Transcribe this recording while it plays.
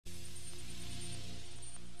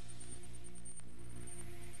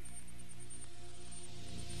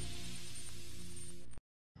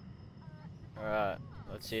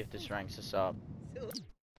Let's see if this ranks us up.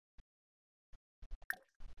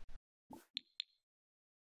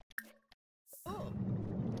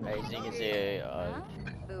 As you can see, I've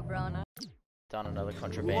done another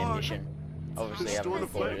contraband mission. Obviously I haven't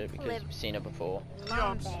reported it because we've seen it before.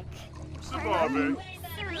 Oh, just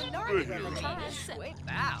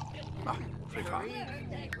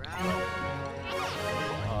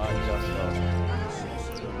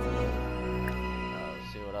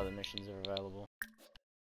let's see what other missions are available.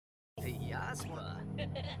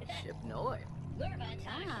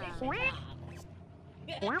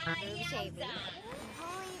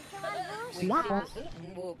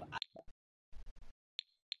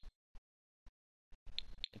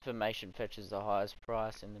 Information fetches the highest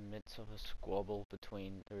price in the midst of a squabble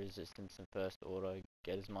between the resistance and first order.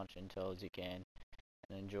 Get as much intel as you can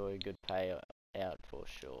and enjoy a good payout for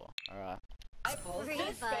sure. Alright.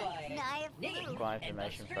 Acquire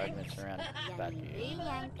information fragments around batuu.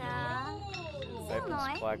 Open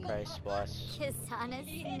supply crate, splice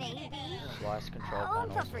control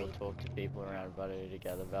panels, or talk to people around batuu to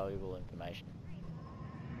gather valuable information.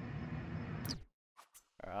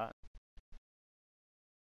 Alright.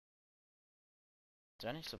 Is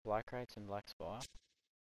there any supply crates in Black Spire?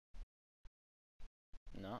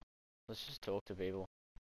 No. Let's just talk to people.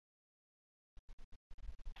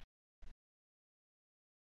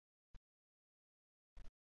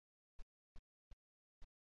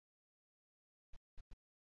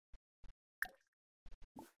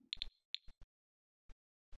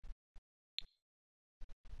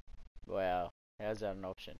 Wow, how's that an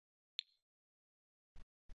option?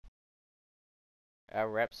 Our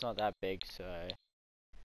rep's not that big, so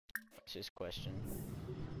let's just question.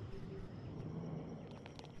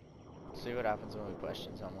 See what happens when we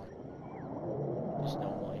question someone. Just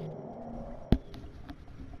normally.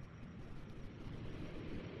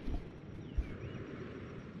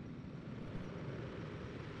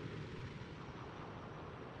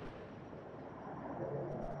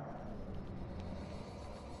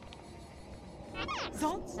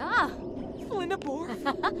 Flinnabor.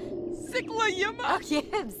 Sikla Yuma. Oh,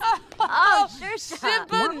 Gibbs. Oh, sure.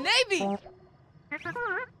 Simba Navy.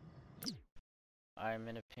 I am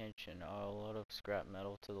in a pinch and owe a lot of scrap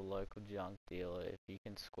metal to the local junk dealer. If you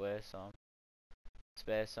can spare some,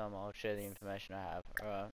 I'll share the information I have.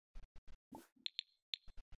 Alright.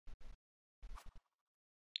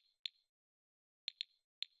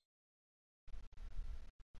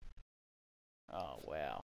 Oh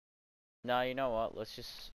wow. No, you know what? Let's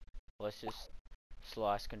just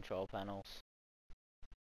slice control panels.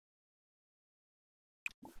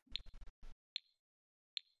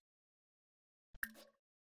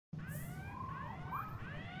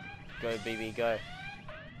 Go BB go.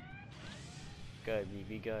 Go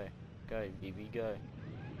BB go. Go BB go.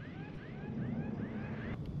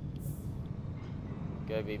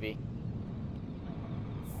 Go BB.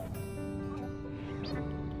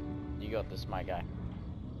 You got this, my guy.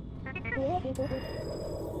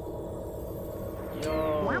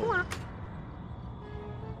 Yo.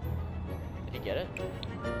 Did he get it?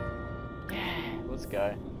 Yeah, let's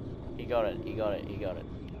go. He got it, he got it, he got it.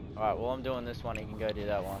 Alright, well I'm doing this one, he can go do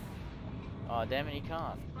that one. Oh damn it, he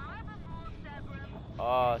can't.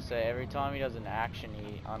 Oh, so every time he does an action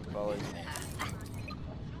he unfollows me.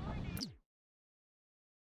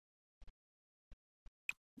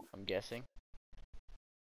 I'm guessing.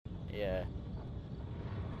 Yeah.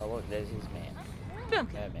 Oh look, there's his man. Yeah,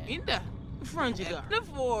 man. Inda. Franjiga. The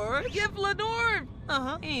four. Give Lenore.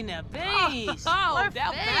 In a base. Oh,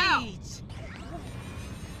 that base.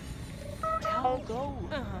 I'll go.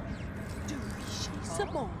 Do she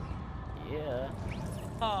some more? Yeah.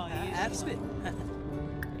 Oh, yeah. That's it.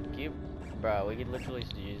 Thank you. Bro, we could literally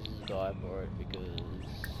just use this guy for it because,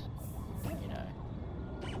 you know.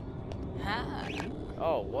 Hi.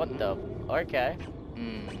 Oh, what the? Okay.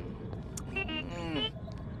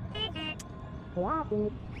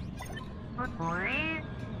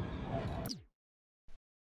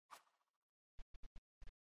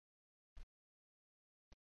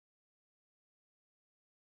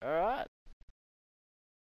 Alright.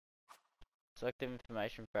 Select the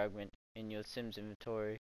information fragment in your Sims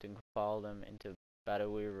inventory to compile them into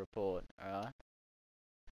batuu report. Alright.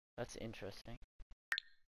 That's interesting.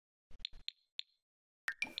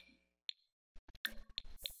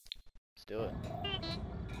 Let's do it.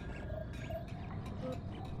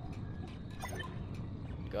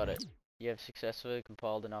 Got it. You have successfully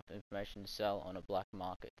compiled enough information to sell on a black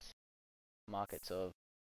markets of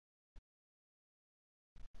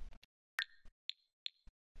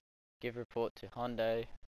give report to Hondo.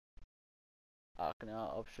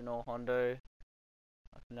 Arkana optional Hondo.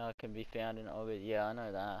 No, it can be found in orbit. Yeah, I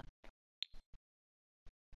know that.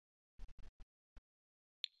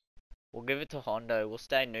 We'll give it to Hondo. We'll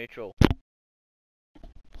stay neutral.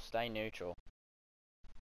 Stay neutral.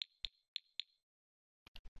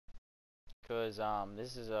 Cause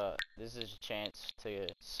this is a chance to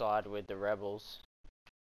side with the rebels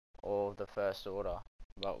or the First Order.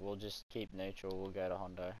 But we'll just keep neutral. We'll go to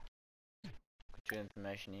Hondo. Put your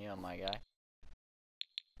information here, my guy.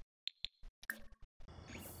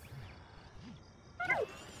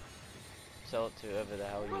 Sell it to whoever the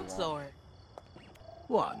hell you want.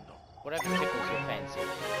 One. Whatever tickles your fancy. Oh,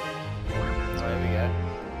 there we go.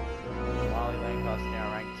 Marley Lancaster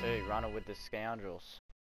now rank 2. Runner with the Scoundrels.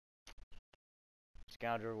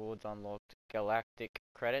 Scoundrel rewards unlocked. Galactic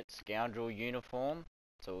credits. Scoundrel uniform.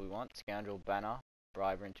 That's all we want. Scoundrel banner.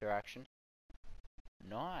 Briber interaction.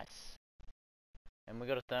 Nice. And we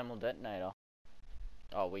got a thermal detonator.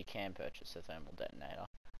 Oh, we can purchase a thermal detonator.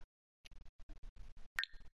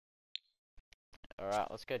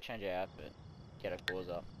 Alright, let's go change our outfit. Get a cause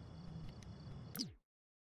up.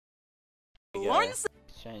 Let's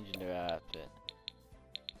change into our outfit.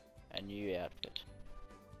 A new outfit.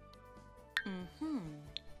 Mm-hmm.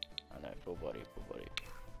 Oh no, full body.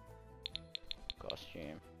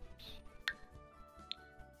 Costume.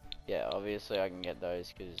 Yeah, obviously I can get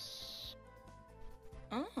those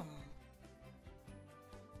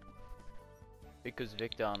because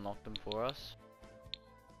Victor unlocked them for us.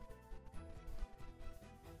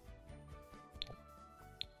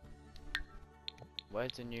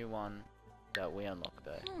 Where's the new one that we unlocked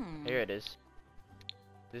though? Here it is.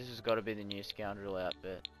 This has got to be the new Scoundrel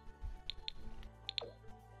outfit.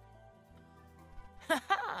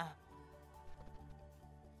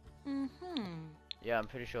 Yeah, I'm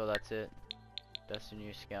pretty sure that's it. That's the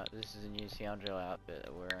new This is the new Scoundrel outfit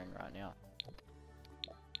that we're wearing right now.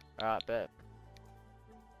 Alright, bet.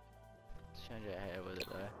 Let's change our hair with it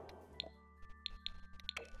though.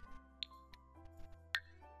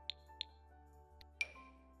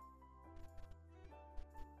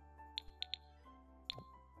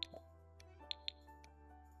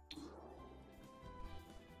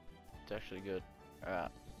 It's actually good.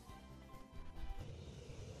 Alright.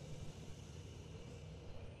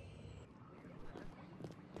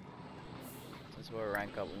 Since we're a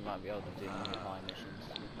rank up, we might be able to do new high missions.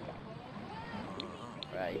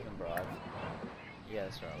 Right, you can bribe. Yeah,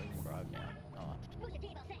 that's right, we can bribe now.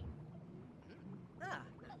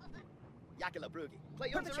 Yakila Brugi. Play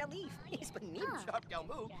your leaf. He's been neat. Sharp down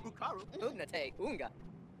move. Ukaru. Ugnate. Unga.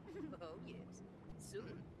 Oh, yes.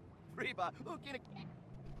 Soon. Reba. Ukina.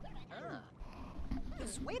 Ah. The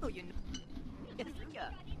Swabo, you know. Yeah.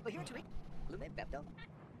 But here to it. Lume Bepto.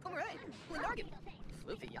 Pomeray. Lenargan.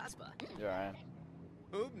 Floofy Yaspa. Alright.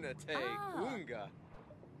 Ugnate. Unga.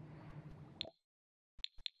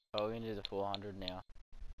 Oh, we're gonna do the 400 now.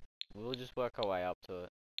 We'll just work our way up to it.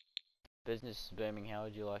 Business is booming. How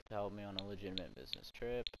would you like to help me on a legitimate business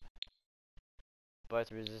trip?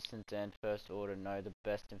 Both Resistance and First Order know the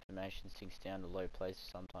best information sinks down to low places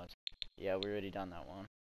sometimes. Yeah, we already done that one.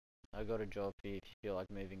 I got a job for you if you feel like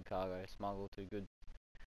moving cargo. Smuggle to goods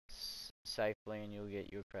safely and you'll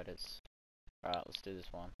get your credits. Alright, let's do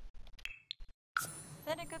this one.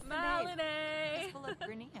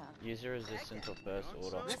 User Resistance or First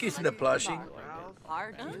Order. Excuse the plushing.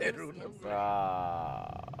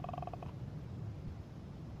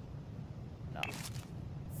 No.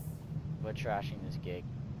 We're trashing this gig.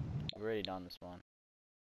 We've already done this one.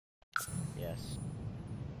 Yes.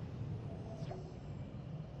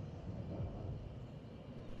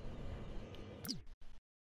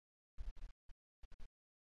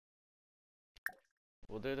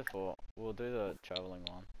 We'll do the traveling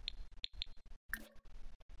one.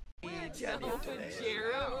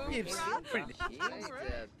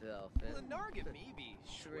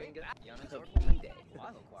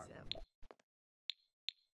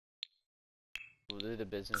 We'll do the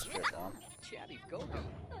business trip one.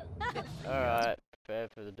 Alright, prepare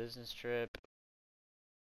for the business trip.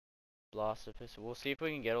 Blaster pistol. We'll see if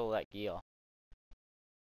we can get all that gear.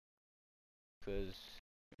 Because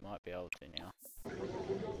we might be able to now.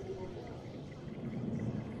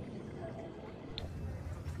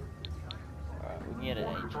 Alright, we can get an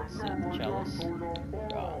ancient Sith chalice.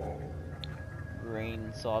 Right.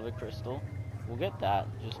 Green cyber crystal. We'll get that.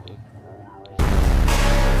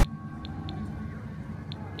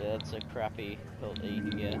 Yeah, that's a crappy built E to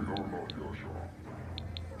get.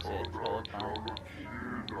 That's it, holocron.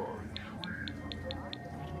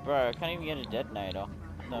 Bro, I can't even get a detonator.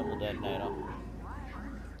 Thermal detonator.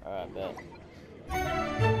 Alright, bet.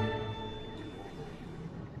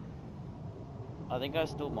 I think I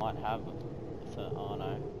still might have a Oh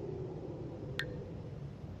no.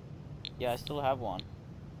 Yeah, I still have one.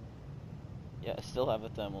 Yeah, I still have a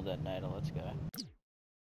thermal detonator. Let's go.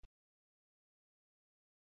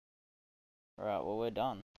 Alright, well, we're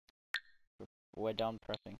done. We're done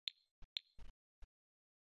prepping.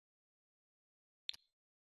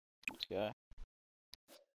 Let's go.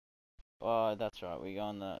 Oh, that's right. We go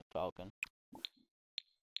on the Falcon.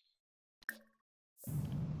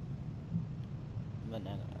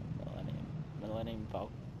 Millennium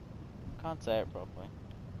Falcon. Can't say it properly.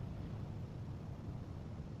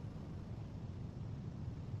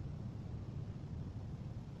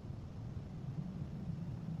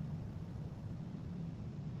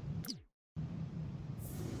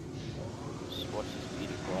 Just watch this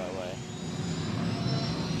beauty fly away.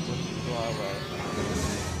 Watch it fly away.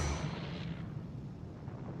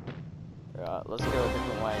 Right, let's go a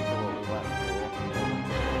different way to what we went before.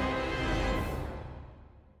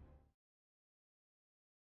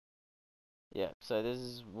 Yeah, so this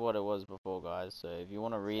is what it was before, guys. So if you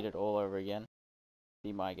want to read it all over again,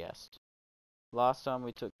 be my guest. Last time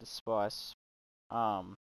we took the spice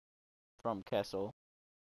from Kessel.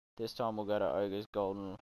 This time we'll go to Ogre's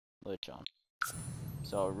Golden Luchon.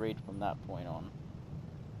 So I'll read from that point on.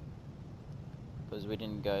 Because we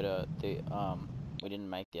didn't go to the we didn't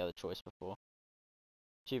make the other choice before.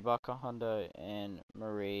 Chewbacca, Hondo, and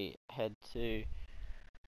Marie head to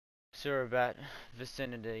Surabat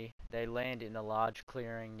vicinity. They land in a large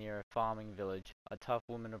clearing near a farming village. A tough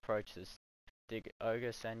woman approaches. The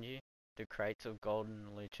Ogre Senju, the crates of Golden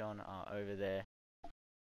Luchon are over there.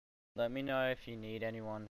 Let me know if you need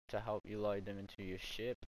anyone to help you load them into your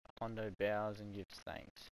ship. Hondo bows and gives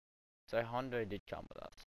thanks. So Hondo did come with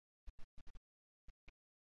us.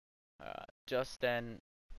 Just then,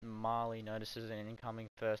 Marley notices an incoming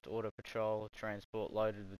First Order patrol transport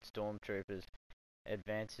loaded with stormtroopers.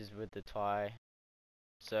 Advances with the TIE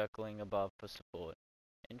circling above for support.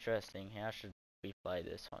 Interesting, how should we play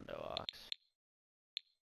this? Hondo asks.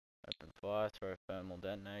 Open fire, throw thermal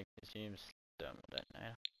detonator, consumes thermal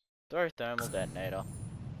detonator. Throw thermal detonator.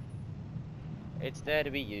 It's there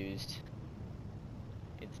to be used.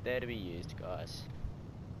 It's there to be used, guys.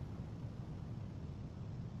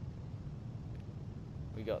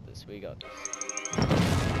 We got this, we got this.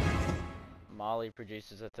 Marley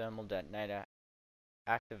produces a thermal detonator,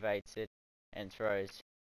 activates it, and throws.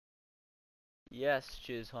 Yes,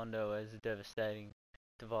 cheers Hondo as a devastating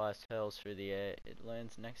device hurls through the air. It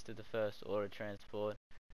lands next to the First Order transport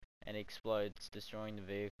and explodes, destroying the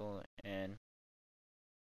vehicle and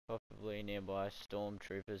possibly nearby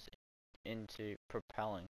stormtroopers into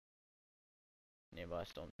propelling nearby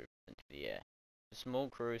stormtroopers into the air. The small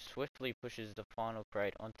crew swiftly pushes the final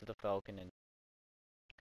crate onto the Falcon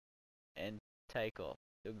and take off.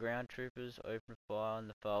 The ground troopers open fire on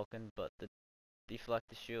the Falcon, but the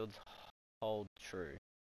deflector shields hold true.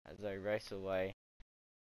 As they race away,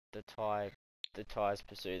 the TIEs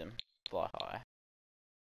pursue them. Fly high.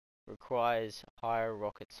 Requires higher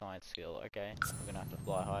rocket science skill. Okay, we're gonna have to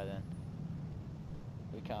fly high then.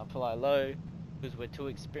 We can't fly low because we're too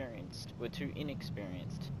experienced. We're too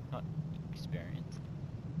inexperienced. Not experienced.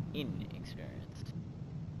 Inexperienced.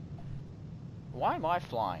 Why am I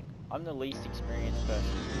flying? I'm the least experienced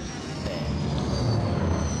person there.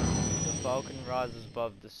 The Falcon rises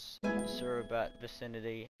above the Surabat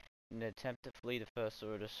vicinity in an attempt to flee the First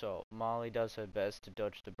Order assault. Marley does her best to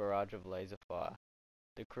dodge the barrage of laser fire.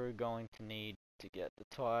 The crew going to need to get the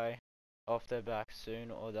TIE off their back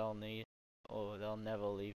soon, or they'll never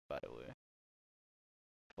leave Batuu.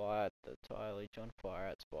 Fire at the TIE Legion, fire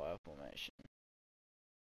at Spire formation.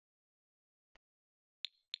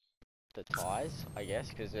 The TIEs, I guess,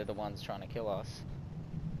 because they're the ones trying to kill us.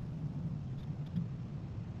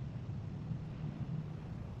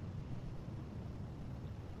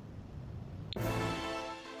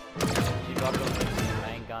 Chewbacca lifts the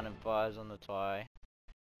main gun and fires on the TIE.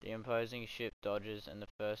 The imposing ship dodges in the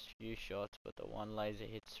first few shots, but the one laser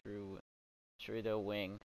hits through their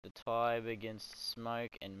wing. The TIE begins to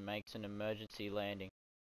smoke and makes an emergency landing.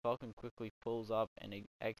 Falcon quickly pulls up and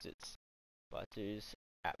exits Batuu's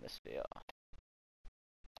atmosphere.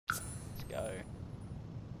 Let's go.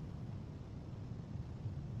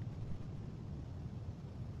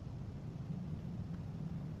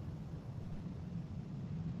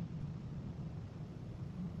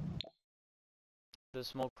 The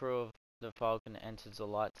small crew of the Falcon enters a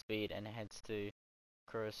light speed and heads to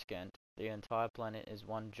Coruscant. The entire planet is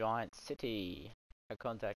one giant city. Our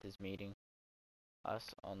contact is meeting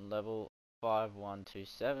us on level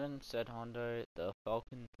 5127, said Hondo. The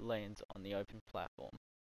Falcon lands on the open platform.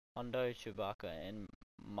 Hondo, Chewbacca, and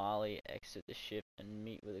Marley exit the ship and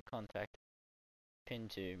meet with a contact pin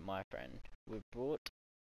to, my friend. We've brought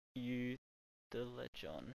you the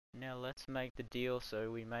lechon. Now let's make the deal so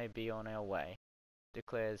we may be on our way,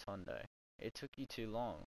 declares Hondo. It took you too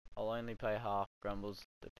long. I'll only pay half, grumbles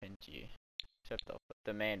the pin to you. Except I'll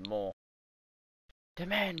demand more.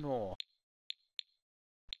 Demand more!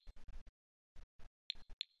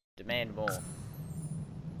 Demand more.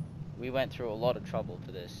 We went through a lot of trouble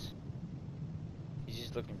for this. He's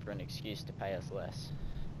just looking for an excuse to pay us less.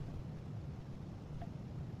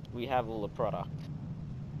 We have all the product.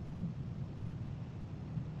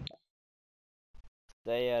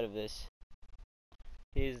 Stay out of this.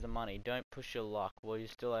 Here's the money. Don't push your luck while you're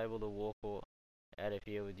still able to walk out of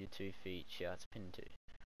here with your 2 feet, shouts Pinto.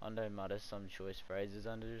 Hondo mutters some choice phrases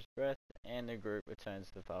under his breath, and the group returns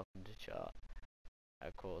to the Falcon to chart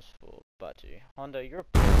a course for Batuu. Hondo, you're a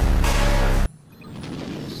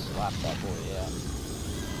slap that boy out.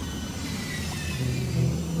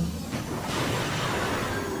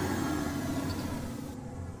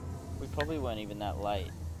 We probably weren't even that late.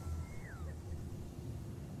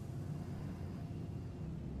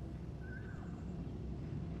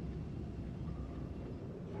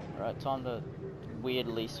 Alright, time to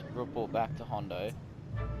weirdly report back to Hondo.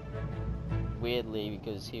 Weirdly,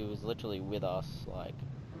 because he was literally with us, like,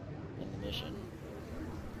 in the mission.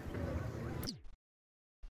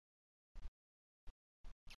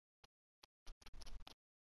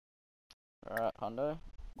 Alright, Hondo.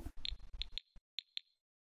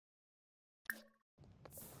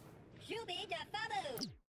 Shooby da babu.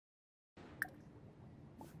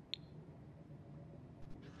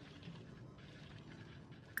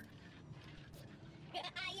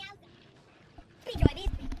 Speedroid is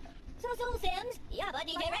so Sims. Yeah, but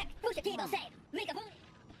DJ Rec. Push the table safe. Make a phone.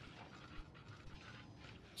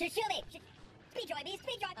 Shooby. Speedroid is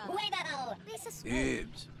speedroid. Way bubble. Lisa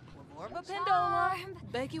Sims. Orba Pendola.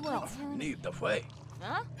 Becky well. Need the way.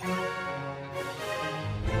 Huh?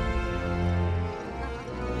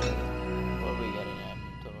 What are we getting at,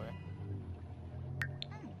 Tori?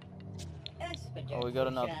 Oh, we got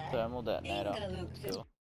another thermal detonator. Cool.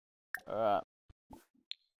 Alright.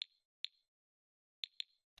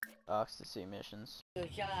 Ask to see missions.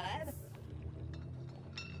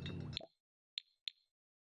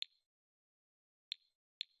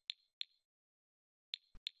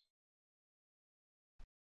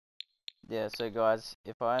 Yeah, so guys,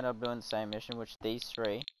 if I end up doing the same mission, which these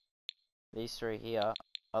three here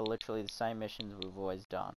are literally the same missions we've always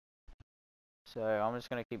done. So I'm just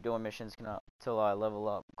gonna keep doing missions until I level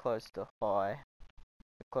up close to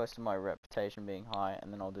my reputation being high,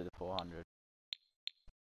 and then I'll do the 400.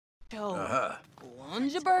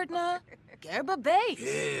 Wanja Birdna. Gerba Base.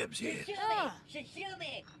 Gibbs, yeah.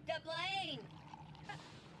 Shooby. The plane.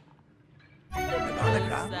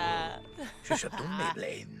 Shushatumbe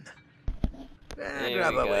Blaine. There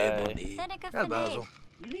Grab we away, go. Bunny. Seneca Albazo.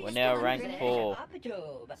 We're now rank 4.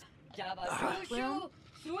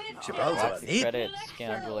 Chibalza, Like the neat. credits,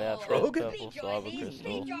 scoundrel outfit, Frog? purple cyber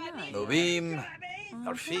crystal. Novim.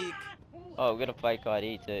 Arfik. Oh, we got a fake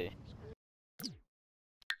ID too.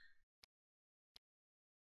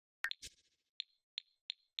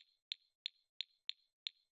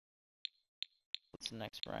 What's the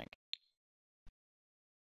next rank?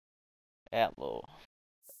 Outlaw.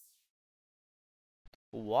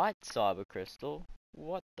 White cyber crystal?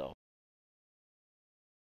 What the?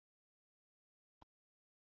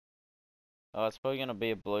 Oh, it's probably gonna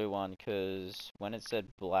be a blue one, because when it said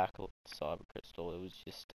black cyber crystal, it was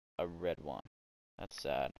just a red one. That's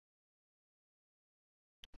sad.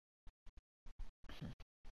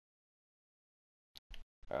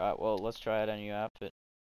 Alright, well, let's try out a new outfit.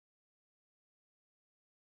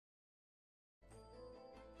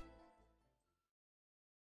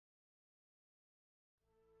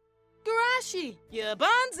 Garashi.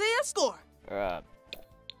 Yabanzia score. Alright.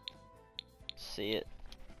 See it.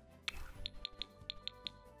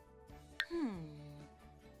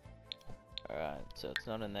 Alright, so it's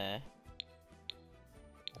not in there.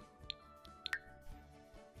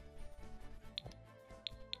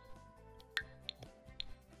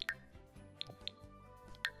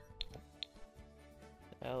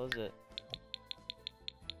 The hell is it?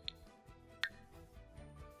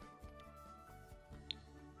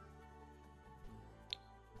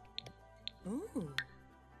 Ooh.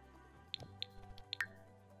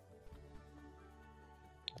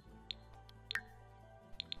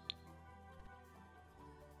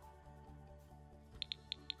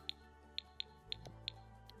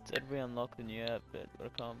 Said we unlocked the new outfit, but I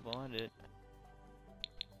can't find it.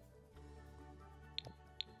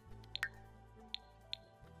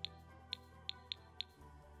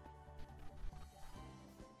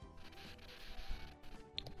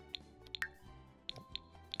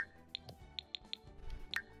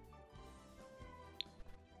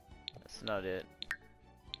 That's not it.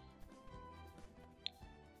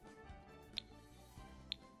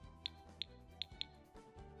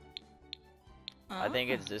 I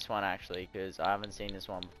think it's this one actually, because I haven't seen this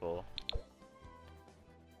one before.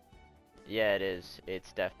 Yeah, it is.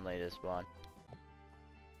 It's definitely this one.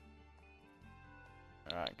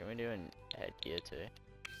 Alright, can we do a headgear too?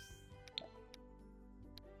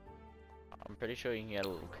 I'm pretty sure you can get a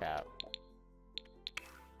little cap.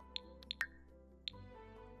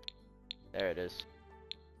 There it is.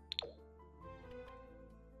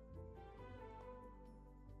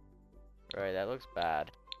 Right, that looks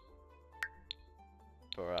bad.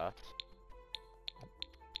 For us.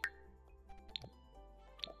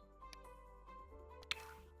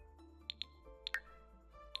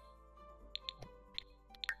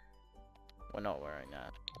 We're not wearing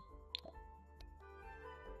that.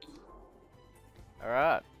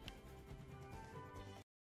 Alright.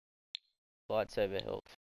 Lightsaber hilt.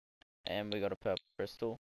 And we got a purple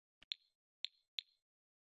crystal.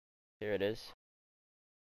 Here it is.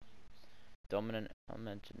 Dominant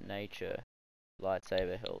element of nature.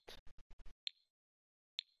 Lightsaber hilt.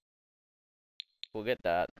 We'll get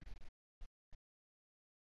that.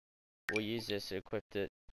 We'll use this, equip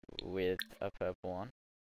it with a purple one.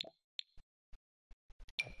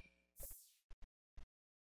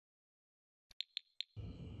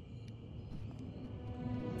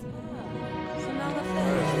 So now what's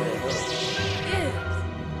that?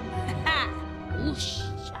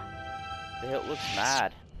 The hilt looks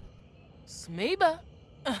mad. Smeeba.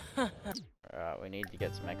 Alright, we need to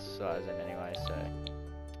get some exercise in anyway, so.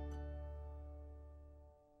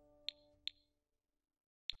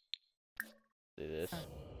 Do this.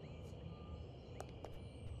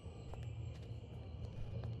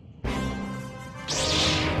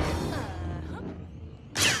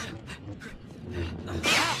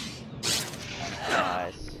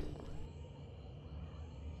 Nice.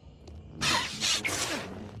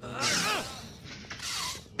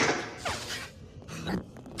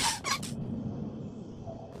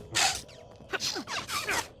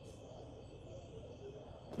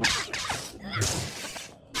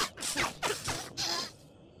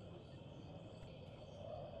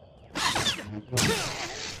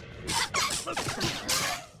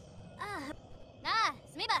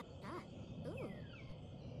 Smeeba. Ooh.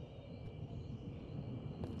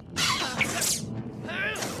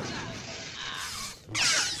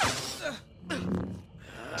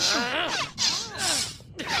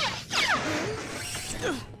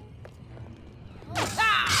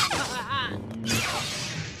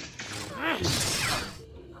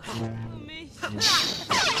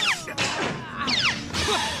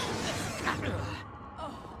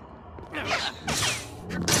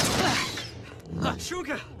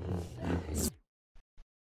 Sugar.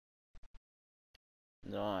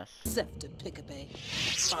 Nice. Scepter Pickabay.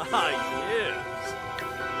 Ah, yes.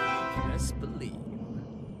 Best believe.